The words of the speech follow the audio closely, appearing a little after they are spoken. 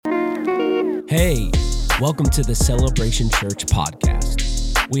Hey, welcome to the Celebration Church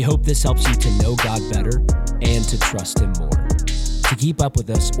podcast. We hope this helps you to know God better and to trust Him more. To keep up with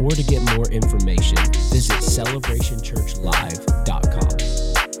us or to get more information, visit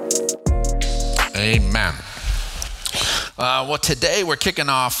celebrationchurchlive.com. Amen. Well, today we're kicking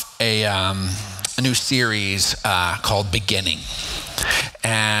off a new series called Beginning.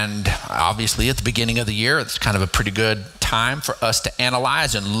 And obviously at the beginning of the year, it's kind of a pretty good time for us to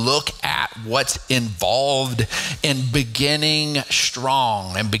analyze and look at what's involved in beginning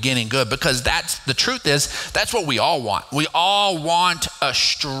strong and beginning good, because the truth is that's what we all want. We all want a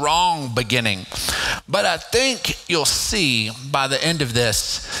strong beginning. But I think you'll see by the end of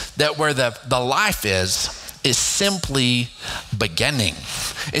this that where the life is simply beginning.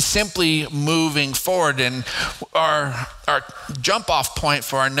 It's simply moving forward. And our jump off point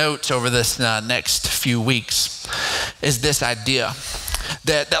for our notes over this next few weeks is this idea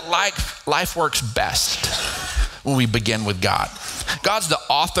that life works best when we begin with God. God's the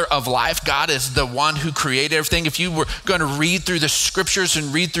author of life. God is the one who created everything. If you were going to read through the scriptures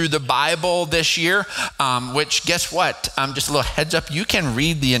and read through the Bible this year, which guess what? Just a little heads up, you can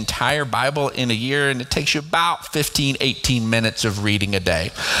read the entire Bible in a year, and it takes you about 15, 18 minutes of reading a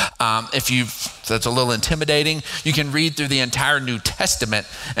day. That's a little intimidating. You can read through the entire New Testament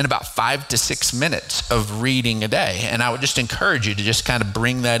in about 5 to 6 minutes of reading a day. And I would just encourage you to just kind of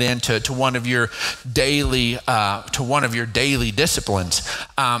bring that into one of your daily disciplines.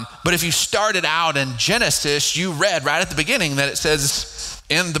 But if you started out in Genesis, you read right at the beginning that it says,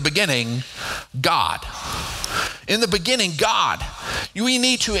 in the beginning, God. In the beginning, God. We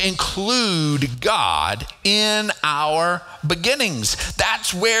need to include God in our beginnings.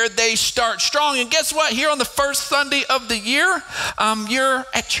 That's where they start strong. And guess what? Here on the first Sunday of the year, you're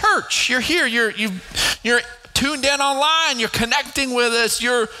at church. You're here. You're tuned in online. You're connecting with us.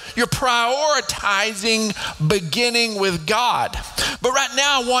 You're prioritizing beginning with God. But right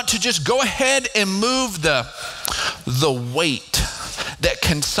now, I want to just go ahead and move the weight that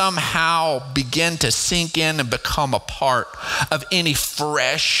can somehow begin to sink in and become a part of any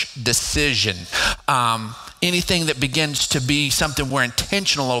fresh decision. Anything that begins to be something we're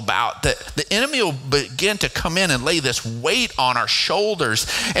intentional about, that the enemy will begin to come in and lay this weight on our shoulders,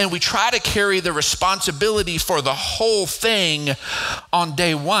 and we try to carry the responsibility for the whole thing on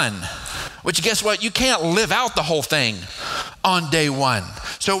day one. Which, guess what? You can't live out the whole thing on day one.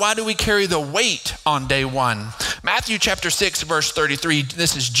 So why do we carry the weight on day one? Matthew chapter 6, verse 33,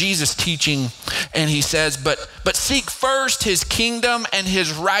 this is Jesus teaching, and he says, but seek first his kingdom and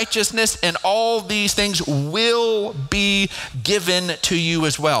his righteousness, and all these things will be given to you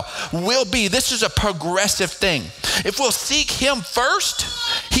as well. Will be. This is a progressive thing. If we'll seek him first,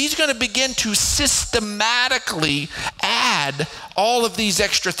 he's going to begin to systematically add all of these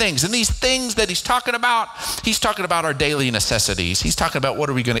extra things. And these things that he's talking about our daily necessities. He's talking about what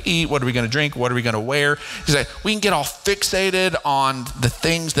are we going to eat, what are we going to drink, what are we going to wear. He's like, we can get all fixated on the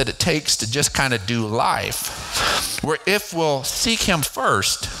things that it takes to just kind of do life. Where if we'll seek him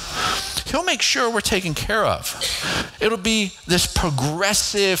first, he'll make sure we're taken care of. It'll be this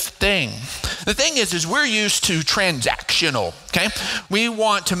progressive thing. The thing is we're used to transactional, okay? We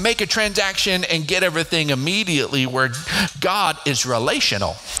want to make a transaction and get everything immediately, where God is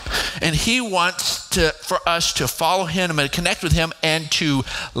relational. And he wants for us to follow him and connect with him and to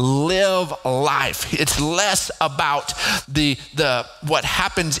live life. It's less about the what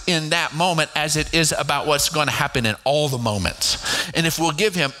happens in that moment as it is about what's going to happen in all the moments. And if we'll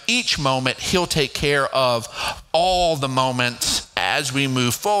give him each moment, he'll take care of all the moments as we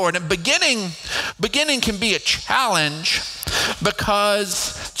move forward. And beginning can be a challenge, because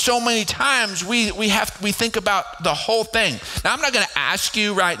so many times we think about the whole thing. Now, I'm not going to ask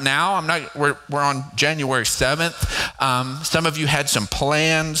you right now. We're on January 7th. Some of you had some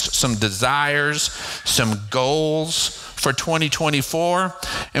plans, some desires, some goals for 2024,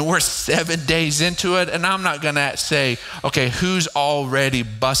 and we're 7 days into it, and I'm not gonna say, okay, who's already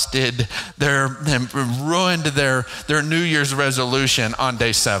busted and ruined their New Year's resolution on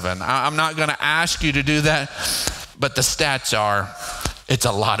day 7. I'm not gonna ask you to do that, but the stats are, it's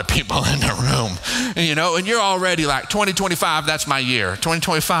a lot of people in the room, and you're already like, 2025, that's my year.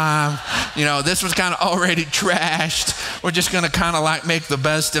 2025, this was kind of already trashed. We're just going to kind of like make the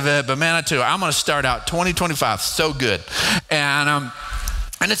best of it. But man, I tell you, I'm going to start out 2025 so good. And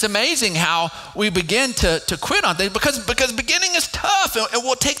it's amazing how we begin to quit on things because beginning is tough, and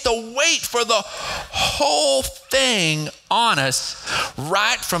we'll take the weight for the whole thing on us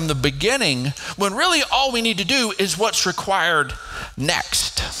right from the beginning, when really all we need to do is what's required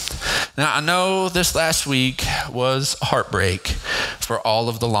next. Now, I know this last week was a heartbreak for all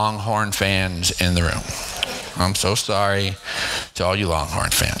of the Longhorn fans in the room. I'm so sorry to all you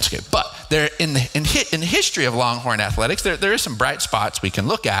Longhorn fans. Okay. But there, in the history of Longhorn athletics, there is some bright spots we can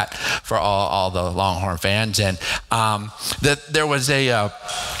look at for all the Longhorn fans. And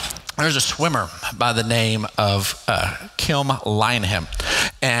there's a swimmer by the name of Kim Linehan,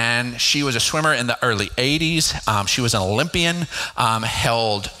 and she was a swimmer in the early 80s. She was an Olympian,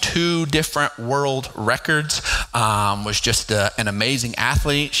 held 2 different world records, was just an amazing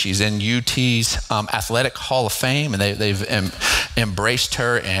athlete. She's in UT's Athletic Hall of Fame, and they've embraced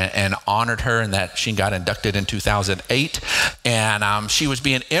her and honored her, and that she got inducted in 2008. And she was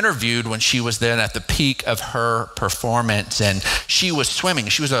being interviewed when she was then at the peak of her performance, and she was swimming.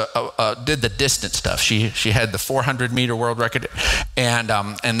 She was did the distance stuff. She had the 400-meter world record, and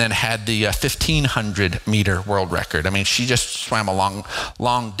then had the 1,500-meter world record. I mean, she just swam a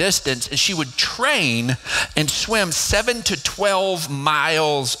long distance, and she would train and swim 7 to 12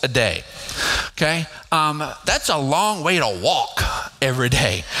 miles a day. Okay, that's a long way to walk every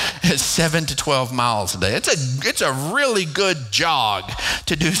day. 7 to 12 miles a day. It's a really good jog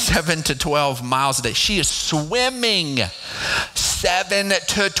to do 7 to 12 miles a day. She is swimming 7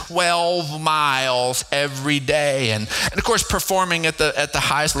 to 12 miles every day, and of course performing at the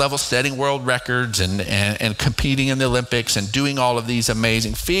highest level, setting world records and competing in the Olympics and doing all of these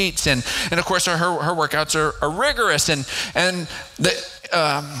amazing feats, and of course her workouts are rigorous, and the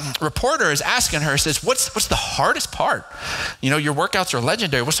reporter is asking her, says, what's the hardest part? You know, your workouts are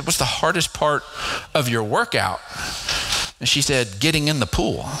legendary. What's the hardest part of your workout? And she said, getting in the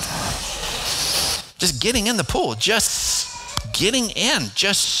pool. Just getting in the pool, just getting in,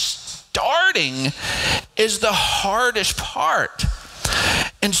 just starting is the hardest part.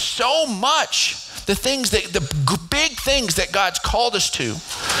 And so much, the big things that God's called us to,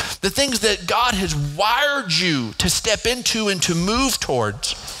 the things that God has wired you to step into and to move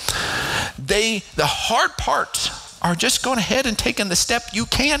towards, the hard parts are just going ahead and taking the step you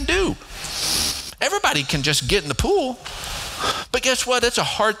can do. Everybody can just get in the pool. But guess what? It's a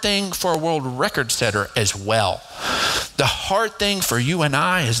hard thing for a world record setter as well. The hard thing for you and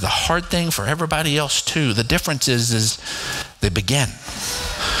I is the hard thing for everybody else too. The difference is they begin.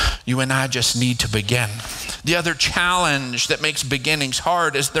 You and I just need to begin. The other challenge that makes beginnings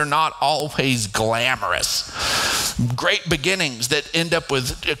hard is they're not always glamorous. Great beginnings that end up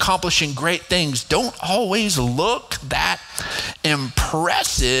with accomplishing great things don't always look that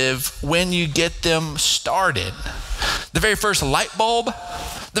impressive when you get them started. The very first light bulb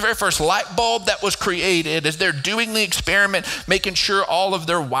that was created, as they're doing the experiment, making sure all of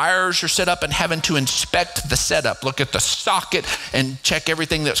their wires are set up and having to inspect the setup, look at the socket and check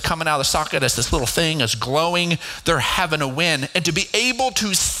everything that's coming out of the socket as this little thing is glowing. They're having a win. And to be able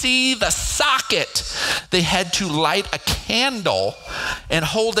to see the socket, they had to light a candle and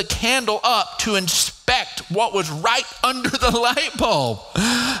hold a candle up to inspect what was right under the light bulb.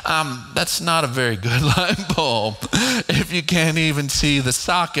 That's not a very good light bulb if you can't even see the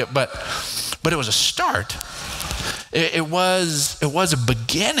socket, but it was a start. It was a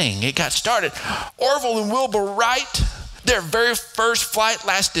beginning. It got started. Orville and Wilbur Wright, their very first flight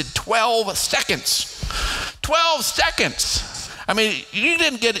lasted 12 seconds. 12 seconds. I mean, you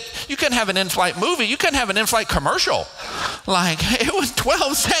couldn't have an in-flight movie. You couldn't have an in-flight commercial. Like, it was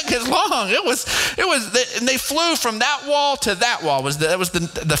 12 seconds long. It was, and they flew from that wall to that wall. That was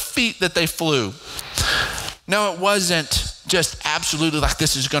the feet that they flew. No, it wasn't just absolutely like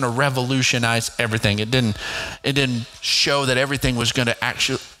this is going to revolutionize everything. It didn't show that everything was going to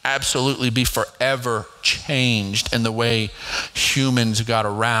actually absolutely be forever changed in the way humans got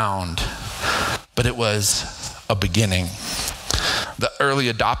around. But it was a beginning. The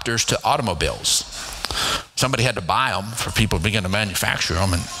early adopters to automobiles. Somebody had to buy them for people to begin to manufacture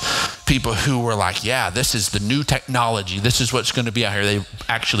them, and people who were like, yeah, this is the new technology. This is what's going to be out here. They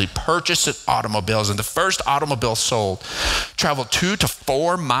actually purchased automobiles, and the first automobile sold traveled 2 to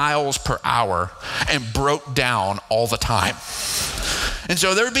 4 miles per hour and broke down all the time. And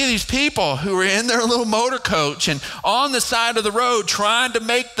so there would be these people who were in their little motor coach and on the side of the road trying to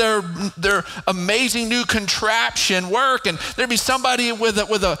make their amazing new contraption work. And there'd be somebody with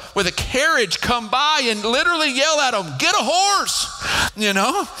a carriage come by and literally yell at them, "Get a horse,"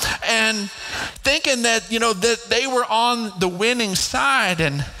 and thinking that, that they were on the winning side.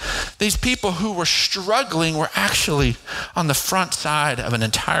 And these people who were struggling were actually on the front side of an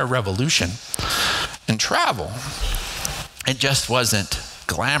entire revolution in travel. It just wasn't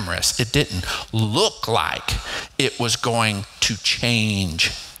glamorous. It didn't look like it was going to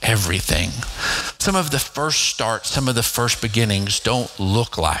change everything. Some of the first starts, some of the first beginnings don't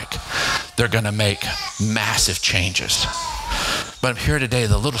look like they're going to make massive changes. But I'm here today,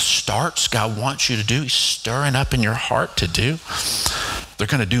 the little starts God wants you to do, he's stirring up in your heart to do, they're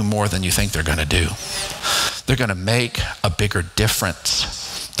going to do more than you think they're going to do. They're going to make a bigger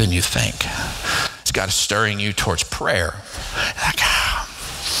difference than you think. It's God stirring you towards prayer. Like, I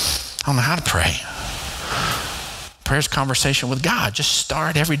don't know how to pray. Prayer's conversation with God. Just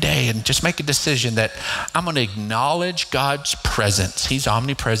start every day and just make a decision that I'm going to acknowledge God's presence. He's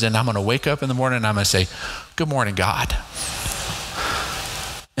omnipresent. I'm going to wake up in the morning and I'm going to say, good morning, God.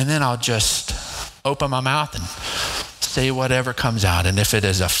 And then I'll just open my mouth and say whatever comes out. And if it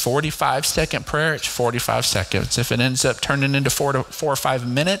is a 45-second prayer, it's 45 seconds. If it ends up turning into 4 or 5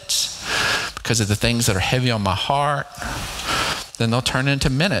 minutes because of the things that are heavy on my heart, then they'll turn into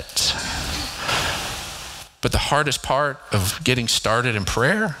minutes. But the hardest part of getting started in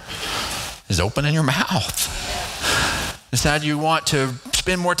prayer is opening your mouth. Decide you want to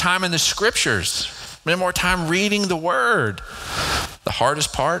spend more time in the scriptures, spend more time reading the word. The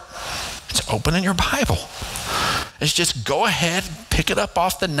hardest part is opening your Bible. It's just go ahead, pick it up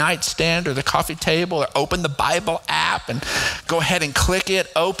off the nightstand or the coffee table, or open the Bible app and go ahead and click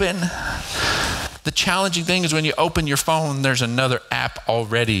it open. The challenging thing is when you open your phone, there's another app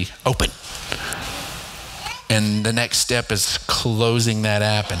already open. And the next step is closing that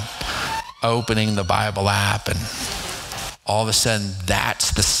app and opening the Bible app. And all of a sudden,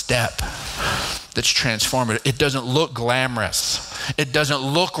 that's the step that's transformative. It doesn't look glamorous. It doesn't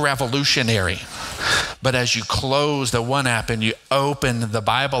look revolutionary. But as you close the one app and you open the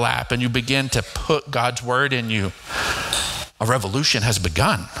Bible app and you begin to put God's word in you, a revolution has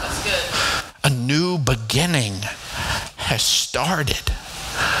begun. That's good. A new beginning has started.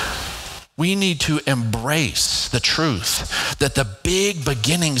 We need to embrace the truth that the big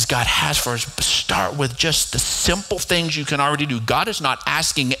beginnings God has for us start with just the simple things you can already do. God is not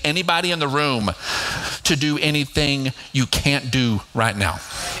asking anybody in the room to do anything you can't do right now.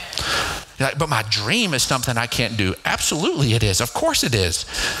 You're like, but my dream is something I can't do. Absolutely it is. Of course it is.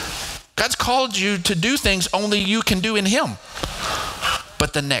 God's called you to do things only you can do in him.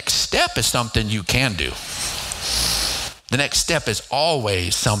 But the next step is something you can do. The next step is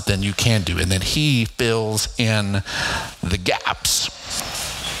always something you can do, and then he fills in the gaps.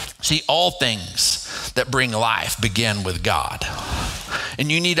 See, all things that bring life begin with God.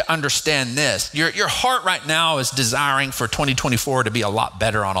 And you need to understand this. Your heart right now is desiring for 2024 to be a lot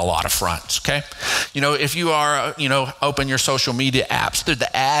better on a lot of fronts, okay? You know, if you are, open your social media apps,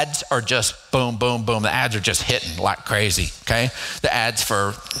 the ads are just boom, boom, boom. The ads are just hitting like crazy, okay? The ads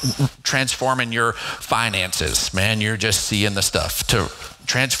for transforming your finances, man, you're just seeing the stuff. To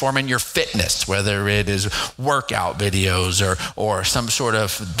transforming your fitness, whether it is workout videos or some sort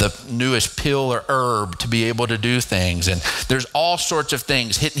of the newest pill or herb to be able to do things. And there's all sorts of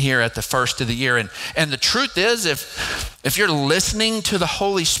things hitting here at the first of the year. And the truth is, if you're listening to the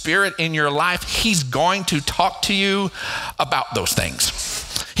Holy Spirit in your life, he's going to talk to you about those things.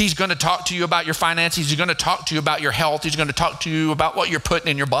 He's going to talk to you about your finances. He's going to talk to you about your health. He's going to talk to you about what you're putting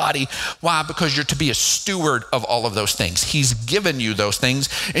in your body. Why? Because you're to be a steward of all of those things. He's given you those things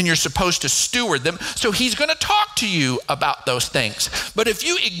and you're supposed to steward them. So he's going to talk to you about those things. But if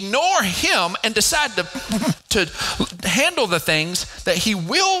you ignore him and decide to handle the things that he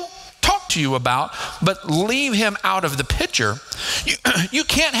will talk to you about, but leave him out of the picture, you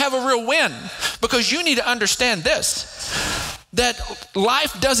can't have a real win, because you need to understand this, that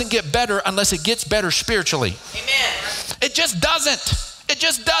life doesn't get better unless it gets better spiritually. Amen. It just doesn't. It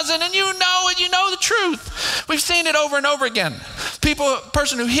just doesn't, and you know it. You know the truth. We've seen it over and over again.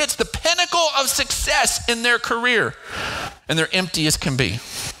 Person who hits the pinnacle of success in their career, and they're empty as can be.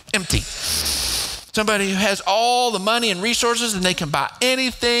 Empty. Somebody who has all the money and resources, and they can buy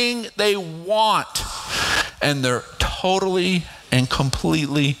anything they want, and they're totally and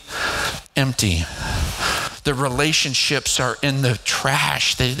completely empty. The relationships are in the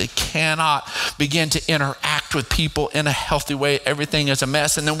trash. They cannot begin to interact with people in a healthy way. Everything is a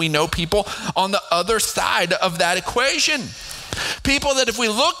mess. And then we know people on the other side of that equation. People that if we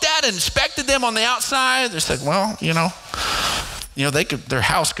looked at and inspected them on the outside, they're like, well, their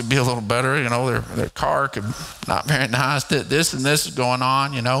house could be a little better. Their car could not very nice. This and this is going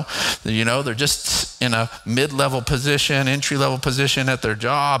on. They're just in a mid-level position, entry-level position at their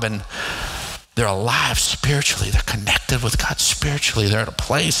job, and they're alive spiritually. They're connected with God spiritually. They're at a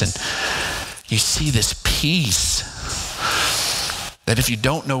place, and you see this peace that if you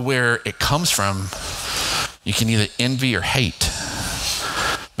don't know where it comes from, you can either envy or hate.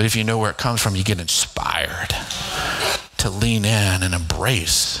 But if you know where it comes from, you get inspired to lean in and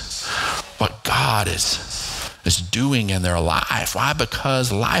embrace what God God is doing in their life. Why?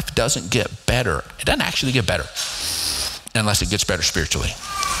 Because life doesn't get better. It doesn't actually get better unless it gets better spiritually.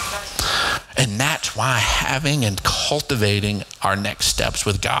 And that's why having and cultivating our next steps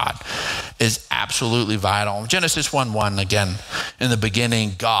with God is absolutely vital. Genesis 1:1, again, in the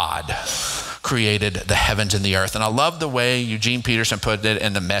beginning, God created the heavens and the earth. And I love the way Eugene Peterson put it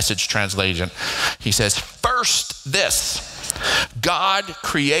in the Message translation. He says, first this, God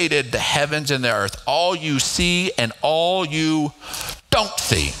created the heavens and the earth, all you see and all you don't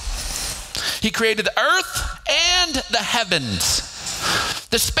see. He created the earth and the heavens,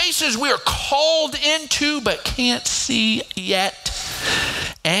 the spaces we are called into but can't see yet,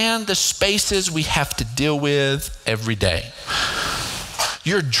 and the spaces we have to deal with every day.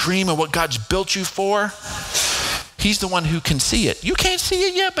 Your dream of what God's built you for, he's the one who can see it. You can't see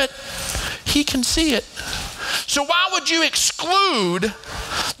it yet, but he can see it. So why would you exclude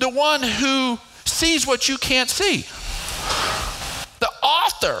the one who sees what you can't see? The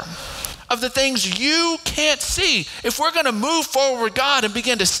author of the things you can't see. If we're going to move forward with God and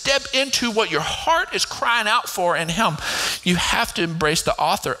begin to step into what your heart is crying out for in him, you have to embrace the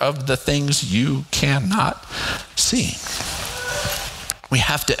author of the things you cannot see. We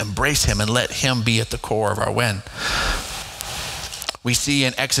have to embrace him and let him be at the core of our win. We see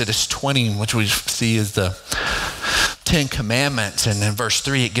in Exodus 20, which we see is the 10 Commandments, and in verse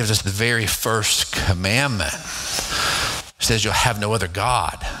 3, it gives us the very first commandment. It says, you'll have no other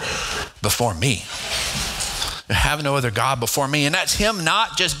God before me. You'll have no other God before me. And that's him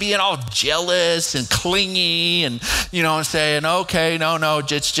not just being all jealous and clingy and, and saying, okay, no,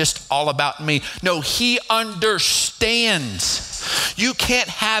 it's just all about me. No, he understands you can't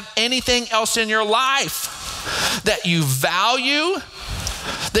have anything else in your life that you value,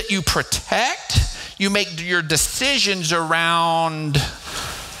 that you protect, you make your decisions around.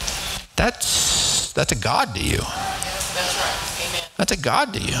 That's a God to you. That's right. Amen. That's a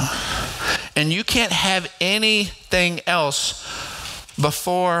God to you. And you can't have anything else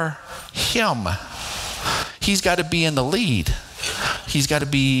before him. He's got to be in the lead. He's got to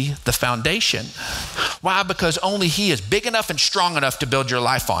be the foundation. Why? Because only he is big enough and strong enough to build your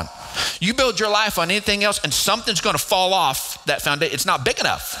life on. You build your life on anything else and something's going to fall off that foundation. It's not big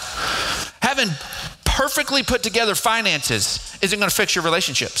enough. Having perfectly put together finances isn't going to fix your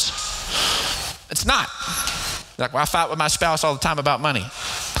relationships. It's not. Like, well, I fight with my spouse all the time about money.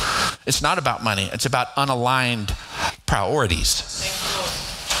 It's not about money. It's about unaligned priorities.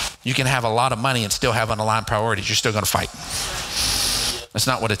 You can have a lot of money and still have unaligned priorities. You're still going to fight. That's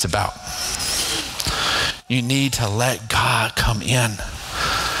not what it's about. You need to let God come in,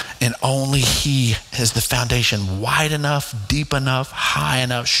 and only he has the foundation wide enough, deep enough, high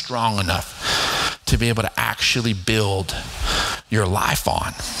enough, strong enough to be able to actually build your life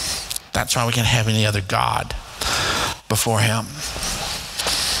on. That's why we can't have any other God before him.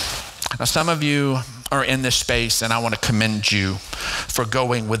 Now, some of you are in this space, and I want to commend you for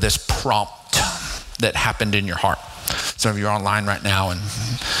going with this prompt that happened in your heart. Some of you are online right now, and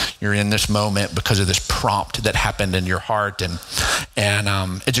you're in this moment because of this prompt that happened in your heart, and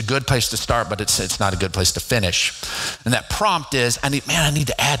it's a good place to start, but it's not a good place to finish. And that prompt is, I need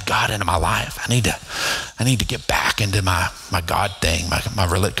to add God into my life. I need to get back into my God thing,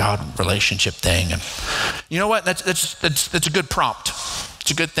 my God relationship thing. And you know what? That's a good prompt.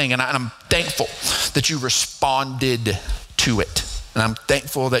 It's a good thing, and I'm thankful that you responded to it. And I'm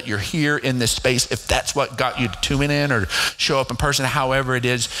thankful that you're here in this space. If that's what got you to tune in or show up in person, however it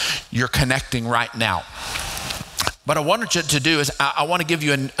is, you're connecting right now. What I wanted you to do is I want to give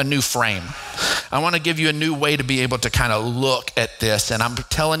you a new frame. I want to give you a new way to be able to kind of look at this. And I'm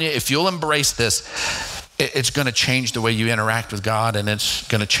telling you, if you'll embrace this, it's going to change the way you interact with God, and it's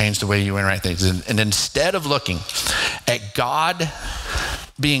going to change the way you interact with things. And instead of looking at God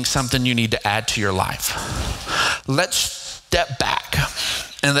being something you need to add to your life, let's step back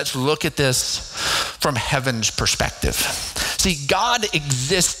and let's look at this from heaven's perspective. See, God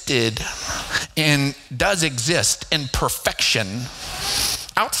existed and does exist in perfection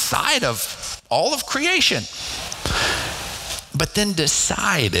outside of all of creation, but then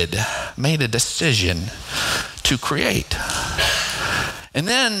made a decision to create. And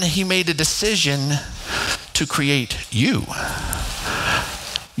then he made a decision to create you.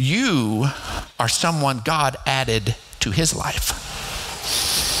 You are someone God added to his life.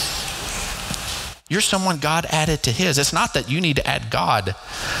 You're someone God added to his. It's not that you need to add God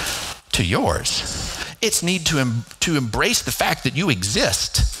to yours. It's need to embrace the fact that you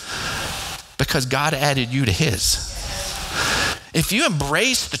exist because God added you to his. if you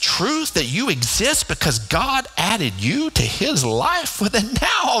embrace the truth that you exist because God added you to his life, well, then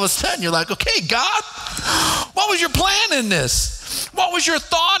now all of a sudden you're like, okay, God, what was your plan in this? What was your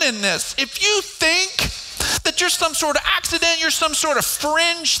thought in this? If you think that you're some sort of accident, you're some sort of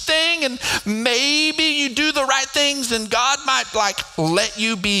fringe thing, and maybe you do the right things and God might like let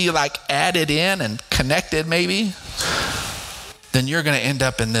you be like added in and connected maybe, then you're going to end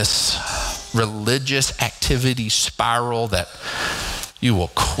up in this religious activity spiral that you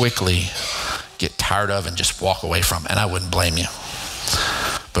will quickly get tired of and just walk away from. And I wouldn't blame you.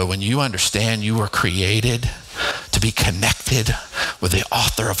 But when you understand you were created to be connected with the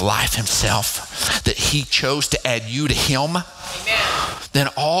author of life himself, that he chose to add you to him, amen, then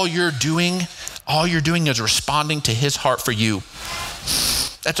all you're doing is responding to his heart for you.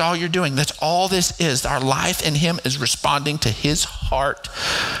 That's all you're doing. That's all this is. Our life in him is responding to his heart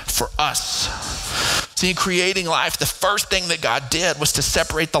for us. See, in creating life, the first thing that God did was to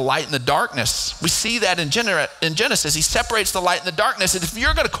separate the light and the darkness. We see that in Genesis. He separates the light and the darkness. And if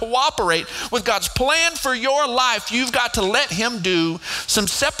you're going to cooperate with God's plan for your life, you've got to let him do some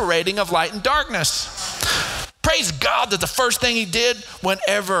separating of light and darkness. Praise God that the first thing he did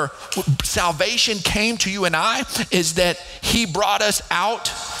whenever salvation came to you and I is that he brought us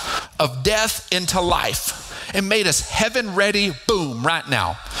out of death into life and made us heaven ready, boom, right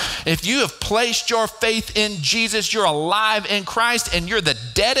now. If you have placed your faith in Jesus, you're alive in Christ and you're the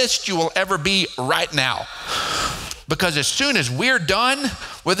deadest you will ever be right now. Because as soon as we're done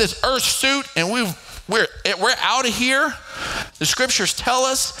with this earth suit and we're out of here, the scriptures tell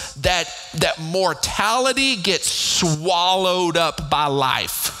us that mortality gets swallowed up by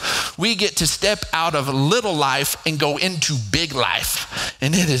life. We get to step out of little life and go into big life.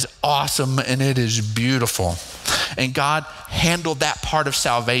 And it is awesome and it is beautiful. And God handled that part of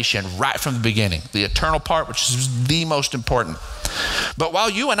salvation right from the beginning, the eternal part, which is the most important. But while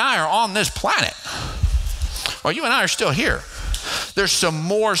you and I are on this planet, while you and I are still here, there's some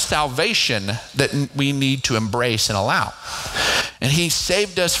more salvation that we need to embrace and allow. And he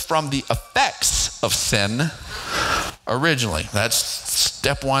saved us from the effects of sin originally. That's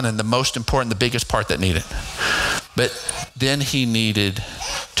step one and the most important, the biggest part that needed. But then he needed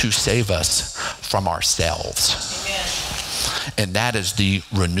to save us from ourselves. Amen. And that is the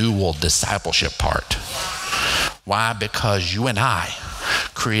renewal discipleship part. Why? Because you and I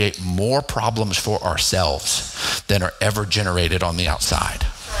create more problems for ourselves than are ever generated on the outside.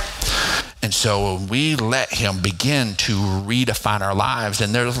 And so we let him begin to redefine our lives.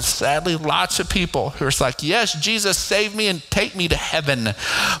 And there's sadly lots of people who are like, yes, Jesus saved me and take me to heaven,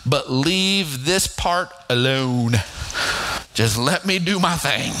 but leave this part alone. Just let me do my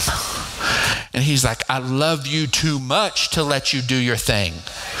thing. And he's like, I love you too much to let you do your thing.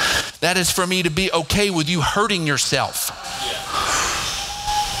 That is for me to be okay with you hurting yourself.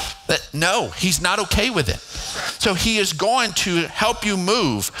 No, he's not okay with it. So he is going to help you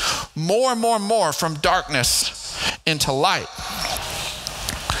move more and more and more from darkness into light.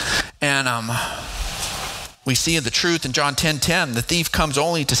 And we see in the truth in John 10:10, the thief comes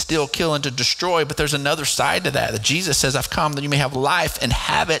only to steal, kill, and to destroy. But there's another side to that Jesus says, I've come that you may have life and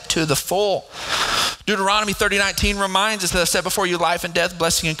have it to the full. Deuteronomy 30:19 reminds us that I set before you life and death,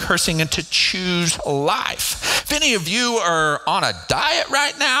 blessing and cursing, and to choose life. If any of you are on a diet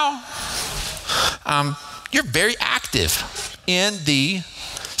right now, you're very active in the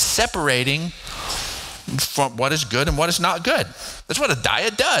separating from what is good and what is not good. That's what a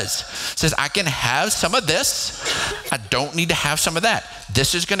diet does. It says, I can have some of this. I don't need to have some of that.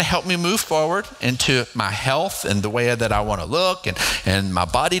 This is going to help me move forward into my health and the way that I want to look and my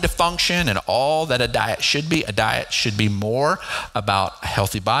body to function and all that a diet should be. A diet should be more about a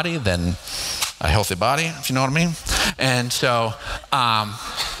healthy body than a healthy body, if you know what I mean. And so,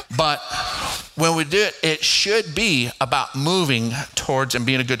 but when we do it, it should be about moving towards and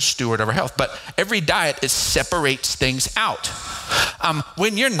being a good steward of our health. But every diet, it separates things out.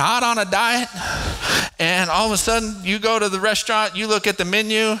 When you're not on a diet and all of a sudden you go to the restaurant, you look at the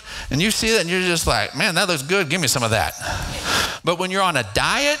menu and you see that and you're just like, man, that looks good. Give me some of that. But when you're on a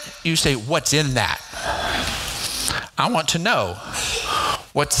diet, you say, what's in that? I want to know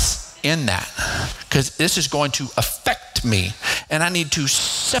what's in that, because this is going to affect me and I need to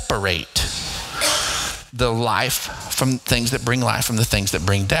separate the life from things that bring life from the things that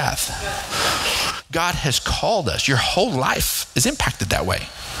bring death. God has called us. Your whole life is impacted that way.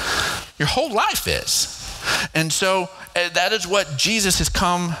 Your whole life is. And so that is what Jesus has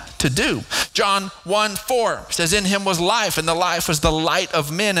come to do. John 1:4 says, in him was life, and the life was the light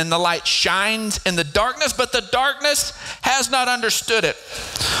of men, and the light shines in the darkness, but the darkness has not understood it.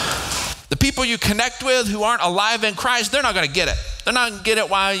 The people you connect with who aren't alive in Christ, they're not going to get it. They're not going to get it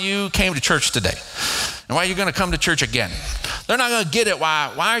why you came to church today and why you're going to come to church again. They're not going to get it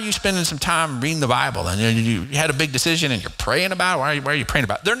why are you spending some time reading the Bible and you had a big decision and you're praying about it. Why are you praying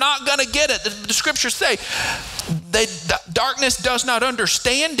about it? They're not going to get it. The scriptures say darkness does not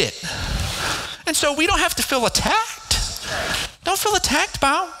understand it. And so we don't have to feel attacked. Don't feel attacked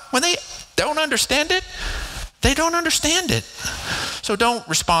by them. When they don't understand it, they don't understand it. So don't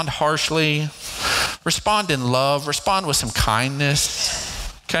respond harshly. Respond in love. Respond with some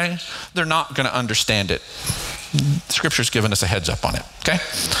kindness. Okay? They're not going to understand it. Scripture's given us a heads up on it. Okay?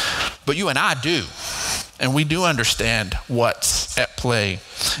 But you and I do. And we do understand what's at play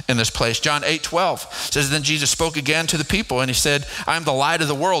in this place. John 8:12 says, then Jesus spoke again to the people and he said, I am the light of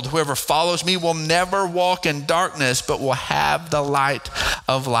the world. Whoever follows me will never walk in darkness, but will have the light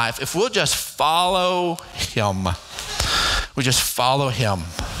of life. If we'll just follow him, we just follow him,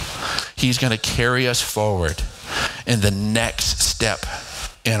 he's going to carry us forward in the next step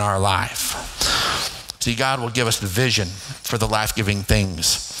in our life. See, God will give us the vision for the life-giving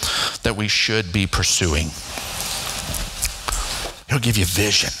things that we should be pursuing. He'll give you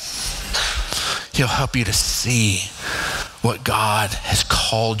vision. He'll help you to see what God has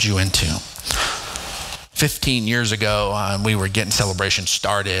called you into. 15 years ago, we were getting Celebration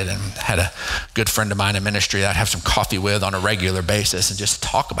started and had a good friend of mine in ministry that I'd have some coffee with on a regular basis and just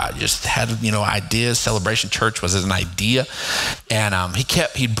talk about it. Just had, ideas. Celebration Church was an idea. And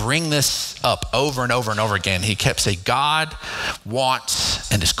he'd bring this up over and over and over again. He kept saying, God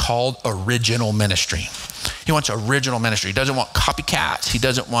wants and is called original ministry. He wants original ministry. He doesn't want copycats. He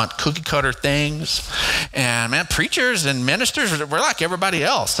doesn't want cookie cutter things. And man, preachers and ministers, we're like everybody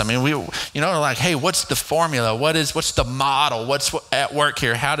else. I mean, like, hey, what's the formula? What's the model? What's at work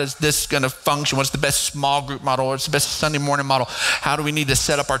here? How does this going to function? What's the best small group model? What's the best Sunday morning model? How do we need to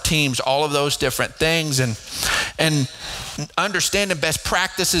set up our teams? All of those different things. And understanding best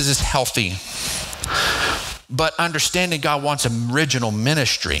practices is healthy. But understanding God wants original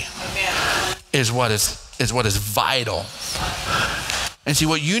ministry is what is vital. And see,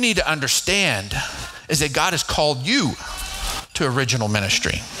 what you need to understand is that God has called you to original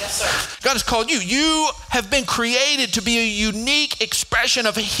ministry. Yes, sir. God has called you. You have been created to be a unique expression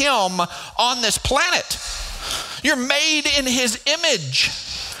of him on this planet. You're made in his image.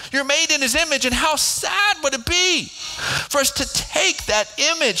 You're made in his image, and how sad would it be for us to take that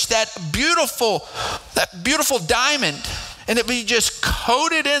image, that beautiful diamond, and it be just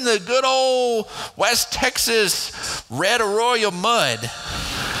coated in the good old West Texas red arroyo mud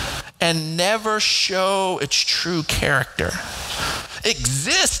and never show its true character.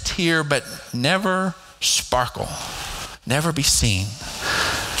 Exist here, but never sparkle, never be seen.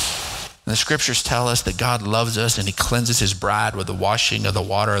 And the scriptures tell us that God loves us and he cleanses his bride with the washing of the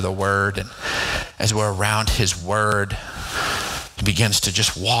water of the word. And as we're around his word, he begins to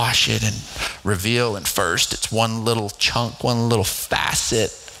just wash it and reveal. And first, it's one little chunk, one little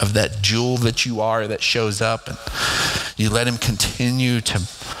facet of that jewel that you are that shows up. And you let him continue to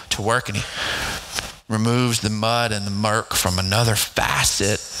work, and he removes the mud and the murk from another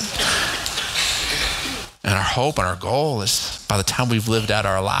facet. And our hope and our goal is by the time we've lived out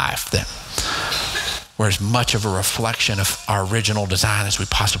our life that we're as much of a reflection of our original design as we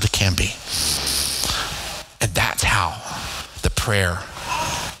possibly can be. And that's how the prayer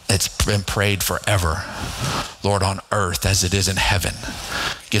that's been prayed forever, Lord, on earth as it is in heaven,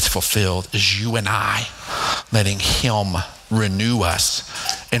 gets fulfilled, is you and I letting him renew us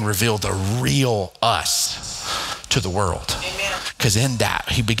and reveal the real us to the world. Because in that,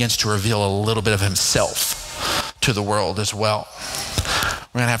 he begins to reveal a little bit of himself to the world as well.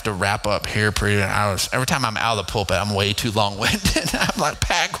 We're going to have to wrap up here pretty hours. Every time I'm out of the pulpit, I'm way too long-winded. I'm like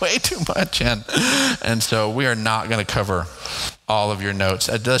packed way too much in. And so we are not going to cover all of your notes.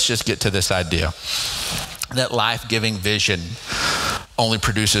 Let's just get to this idea that life-giving vision only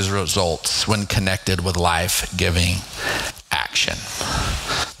produces results when connected with life-giving action.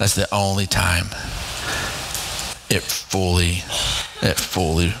 That's the only time it fully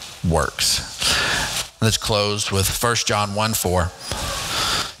works. Let's close with 1 John 1:4.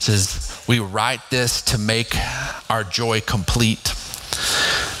 It says, we write this to make our joy complete.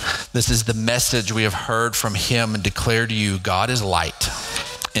 This is the message we have heard from him and declare to you, God is light,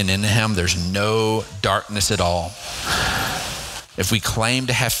 and in him there's no darkness at all. If we claim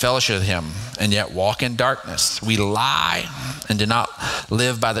to have fellowship with him and yet walk in darkness, we lie and do not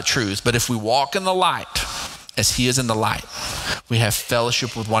live by the truth. But if we walk in the light, as he is in the light, we have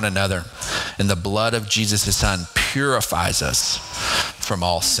fellowship with one another, and the blood of Jesus, his son, purifies us from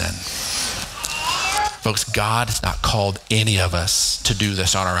all sin. Folks, God has not called any of us to do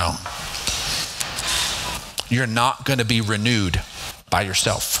this on our own. You're not going to be renewed by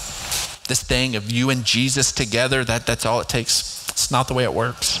yourself. This thing of you and Jesus together, that's all it takes. It's not the way it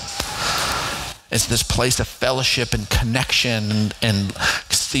works. It's this place of fellowship and connection and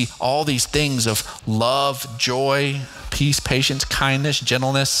see all these things of love, joy, peace, patience, kindness,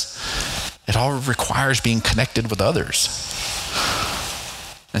 gentleness. It all requires being connected with others.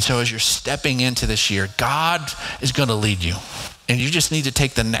 And so as you're stepping into this year, God is going to lead you. And you just need to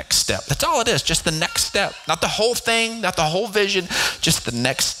take the next step. That's all it is, just the next step. Not the whole thing, not the whole vision, just the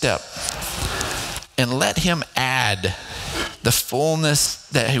next step. And let him add the fullness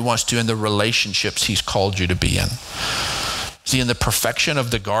that he wants to in the relationships he's called you to be in. See, in the perfection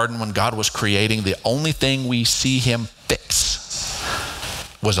of the garden when God was creating, the only thing we see him fix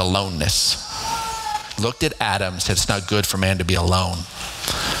was aloneness. Looked at Adam, said it's not good for man to be alone.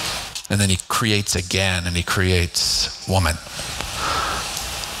 And then he creates again, and he creates woman.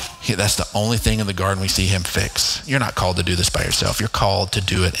 That's the only thing in the garden we see him fix. You're not called to do this by yourself. You're called to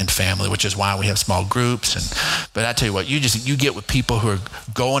do it in family, which is why we have small groups. But I tell you what, you get with people who are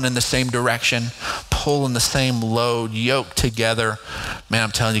going in the same direction, pulling the same load, yoked together. Man,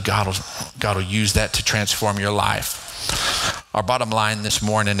 I'm telling you, God will use that to transform your life. Our bottom line this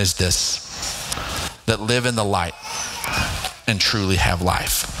morning is this: that live in the light and truly have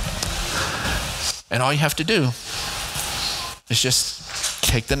life. And all you have to do is just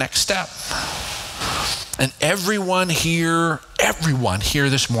take the next step. And everyone here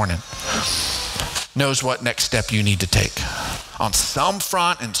this morning knows what next step you need to take. On some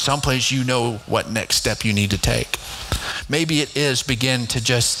front and someplace you know what next step you need to take. Maybe it is begin to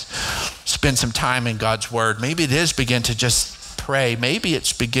just spend some time in God's word. Maybe it is begin to just pray. Maybe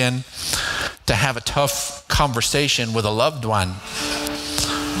it's begin to have a tough conversation with a loved one.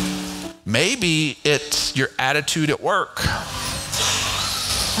 Maybe it's your attitude at work.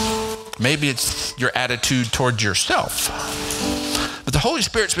 Maybe it's your attitude towards yourself. But the Holy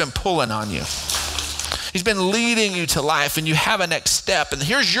Spirit's been pulling on you. He's been leading you to life, and you have a next step. And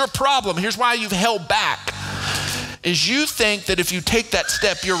here's your problem. Here's why you've held back. Is you think that if you take that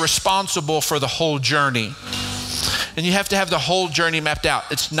step, you're responsible for the whole journey. And you have to have the whole journey mapped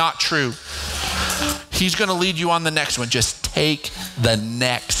out. It's not true. He's going to lead you on the next one. Just take the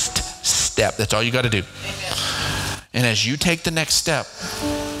next step. That's all you got to do. And as you take the next step,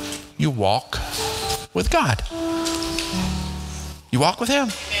 you walk with God. You walk with him.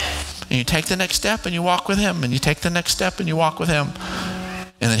 And you take the next step and you walk with him. And you take the next step and you walk with him.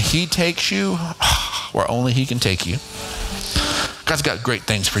 And then he takes you where only he can take you. God's got great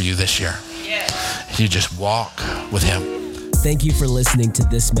things for you this year. You just walk with him. Thank you for listening to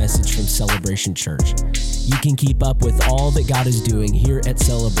this message from Celebration Church. You can keep up with all that God is doing here at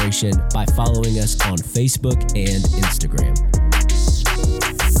Celebration by following us on Facebook and Instagram.